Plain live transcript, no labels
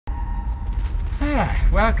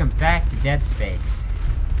Welcome back to Dead Space.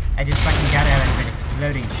 I just fucking got out of an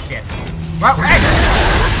exploding ship. Whoa, hey!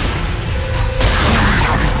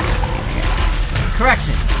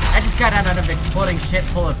 Correction! I just got out of an exploding ship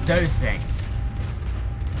full of those things.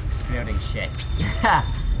 Exploding shit.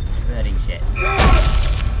 Exploding shit.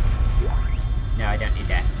 No, I don't need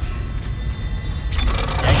that.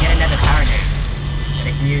 Did I get another power node that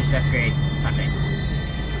I can use to upgrade something?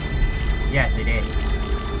 Yes, it is.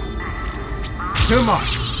 2 more!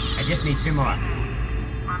 I just need 2 more.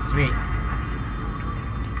 Sweet.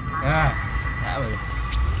 That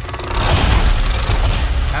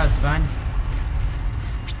was fun.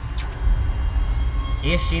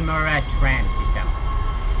 Ishimura Tram System.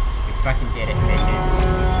 We fucking did it, bitches.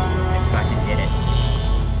 We fucking did it.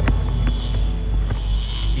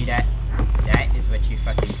 See that? That is what you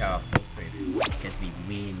fucking call foolproof. Because we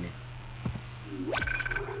win.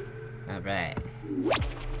 Alright.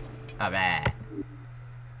 Alright.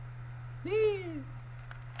 Woo!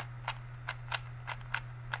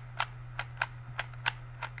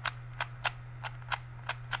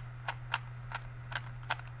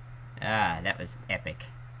 Ah, that was epic.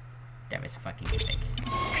 That was fucking epic.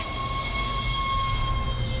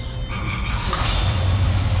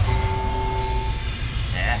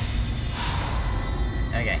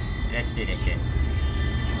 Okay, let's do this shit.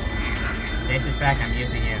 Stasis back, I'm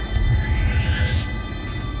using you.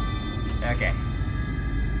 Okay.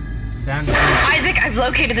 Isaac, I've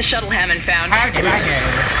located the shuttle Hammond found. How did I get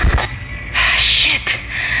it? Shit.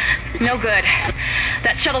 No good.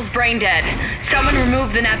 That shuttle's brain dead. Someone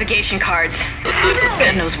removed the navigation cards.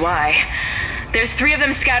 God knows why. There's 3 of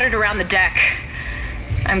them scattered around the deck.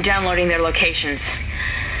 I'm downloading their locations.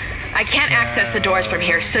 I can't access the doors from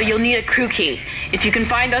here, so you'll need a crew key. If you can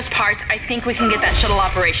find those parts, I think we can get that shuttle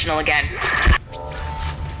operational again.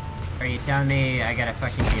 Are you telling me I gotta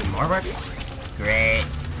fucking do more work? Great.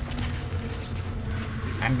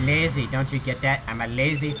 I'm lazy, don't you get that? I'm a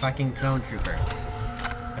lazy fucking clone trooper.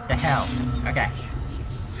 What the hell? Okay.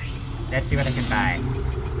 Let's see what I can buy.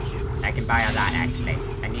 I can buy a lot, actually.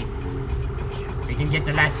 We can get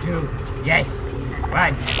the last 2. Yes!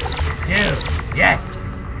 1, 2, yes!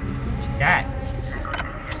 That.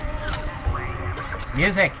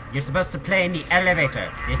 Music! You're supposed to play in the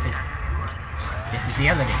elevator. This is the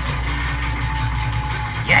elevator.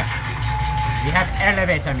 Yes! We have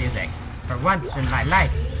elevator music. For once in my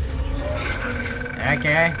life.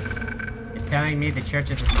 Okay. It's telling me the church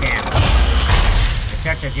is a scam. The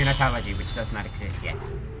Church of Unitology, which does not exist yet.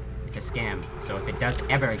 It's a scam. So if it does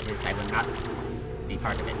ever exist, I will not be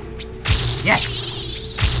part of it.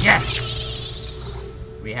 Yes! Yes!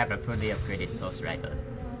 We have a fully upgraded pulse rifle.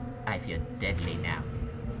 I feel deadly now.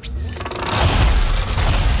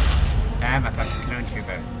 I'm a fucking clone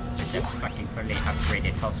trooper with a fucking fully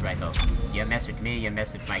upgraded pulse rifle. You mess with me, you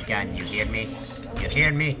mess with my gun. You hear me? You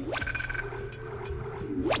hear me?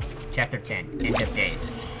 Chapter 10. End of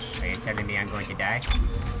days. Are you telling me I'm going to die?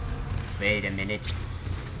 Wait a minute.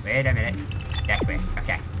 Wait a minute. That way.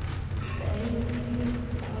 Okay.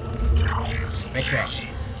 Which way?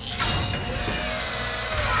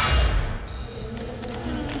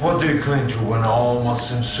 What do you cling to when all must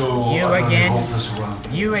seem so utterly hopeless around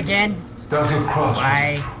you? You again? Down to cross.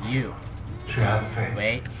 Why you? She had faith.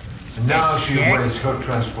 Wait. And now she awaits her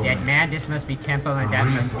transformation. That man, this must be Temple, and that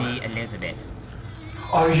must be Elizabeth.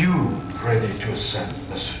 Are you ready to ascend,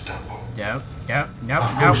 Mr. Temple? No.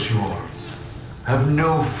 Of course you are. Have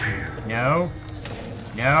no fear. No.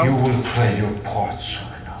 You will play your part soon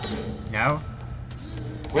enough. No.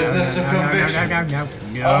 Witness the conviction.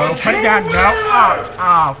 No. Put it down. No.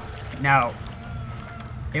 Oh. No.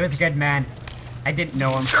 He was a good man. I didn't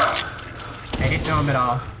know him. I didn't know him at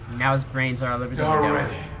all. Now his brains are all over the window.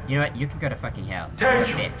 You know what? You can go to fucking hell. Take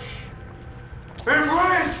you. Bitch.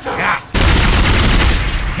 Embrace them. Ah.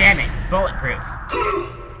 Damn it. Bulletproof.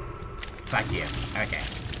 Fuck you. Okay.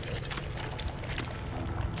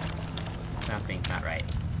 Something's not right.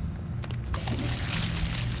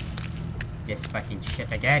 This fucking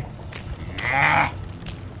shit again. Ah.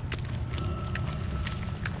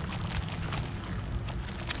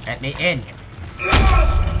 Let me in.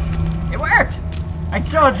 It worked! I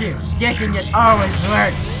told you! Getting it always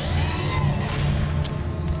works!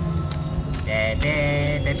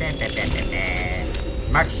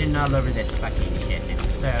 Marching all over this fucking shit.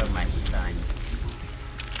 It's so much fun.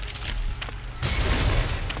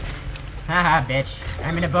 Haha, bitch.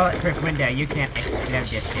 I'm in a bulletproof window. You can't explode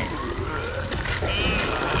this shit.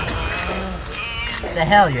 The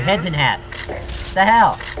hell? Your head's in half. The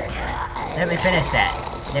hell? Let me finish that.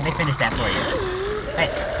 Let me finish that for you. Wait.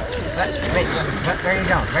 What? Wait. What? Where are you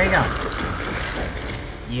going? Where are you going?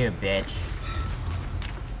 You bitch.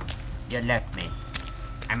 You left me.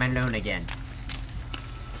 I'm alone again.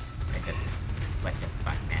 What the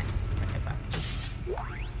fuck, man? What the fuck?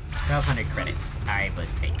 1,200 credits. I will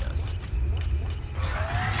take those.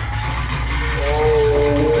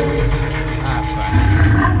 Ah, fuck.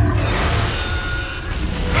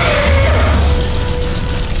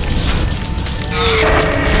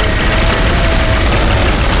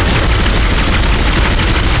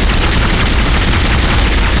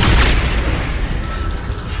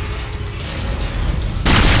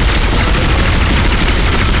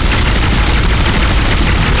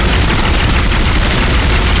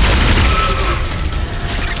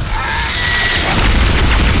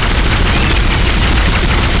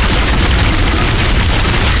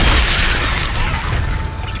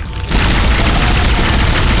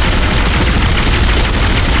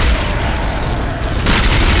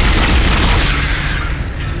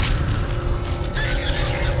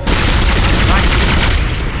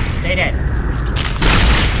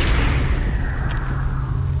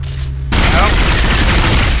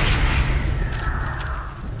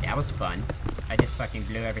 That was fun. I just fucking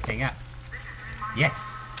blew everything up. Yes!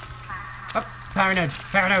 Oh, power node!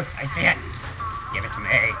 Power node! I see it! Give it to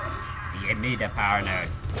me! Give me the power node.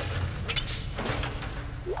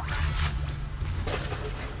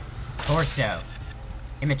 Torso.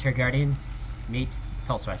 Immature Guardian. Meet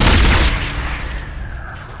Pulse Rush.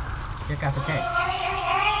 Check out the tape.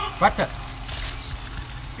 What the?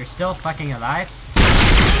 You're still fucking alive?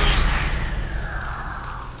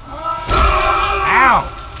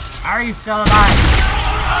 Ow! How are you still alive?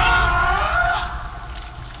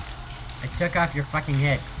 I took off your fucking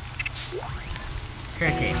head.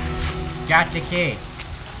 Tricky. Got the key.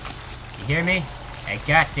 You hear me? I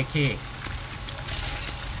got the key.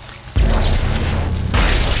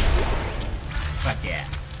 Fuck yeah.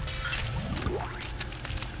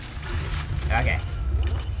 Okay.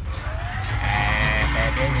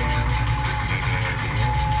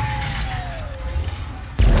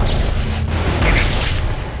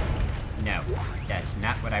 No, that's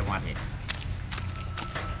not what I wanted.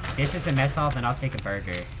 If this is a mess hall, then I'll take a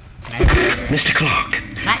burger. Can I have a burger? Mr. Clark.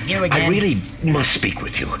 Not you again. I really must speak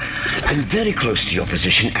with you. I'm very close to your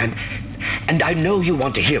position, and I know you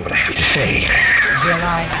want to hear what I have to say. Will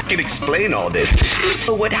I? I can explain all this.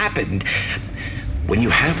 So what happened? When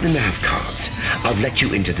you have the nav cards, I'll let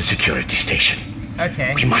you into the security station.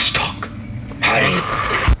 Okay. We must talk. Hurry.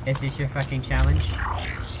 Is this your fucking challenge?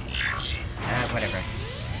 Whatever.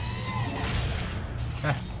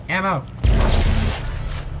 Ammo!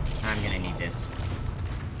 I'm gonna need this.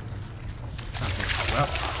 Something. Well,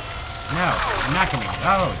 no, I'm not gonna need it.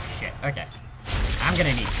 Oh, shit. Okay. I'm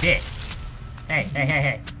gonna need this. Hey, hey, hey,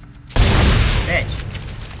 hey. Bitch.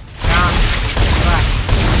 Come. Fuck.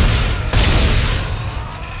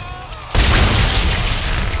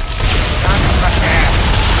 Come the fuck there.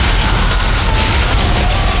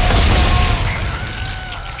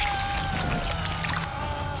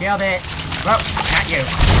 Killed it. Whoa, not you.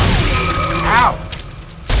 Ow!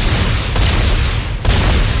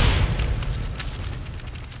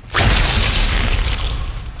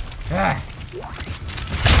 Ugh.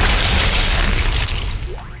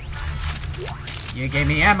 You gave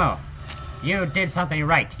me ammo. You did something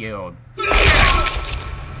right, you. You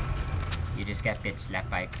just got bitch slapped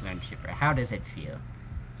by a clone shipper. How does it feel?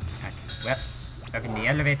 Okay, well, open the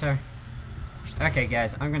elevator. Okay,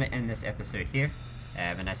 guys, I'm gonna end this episode here.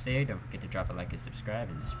 Have a nice day. Don't forget to drop a like and subscribe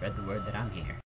and spread the word that I'm here.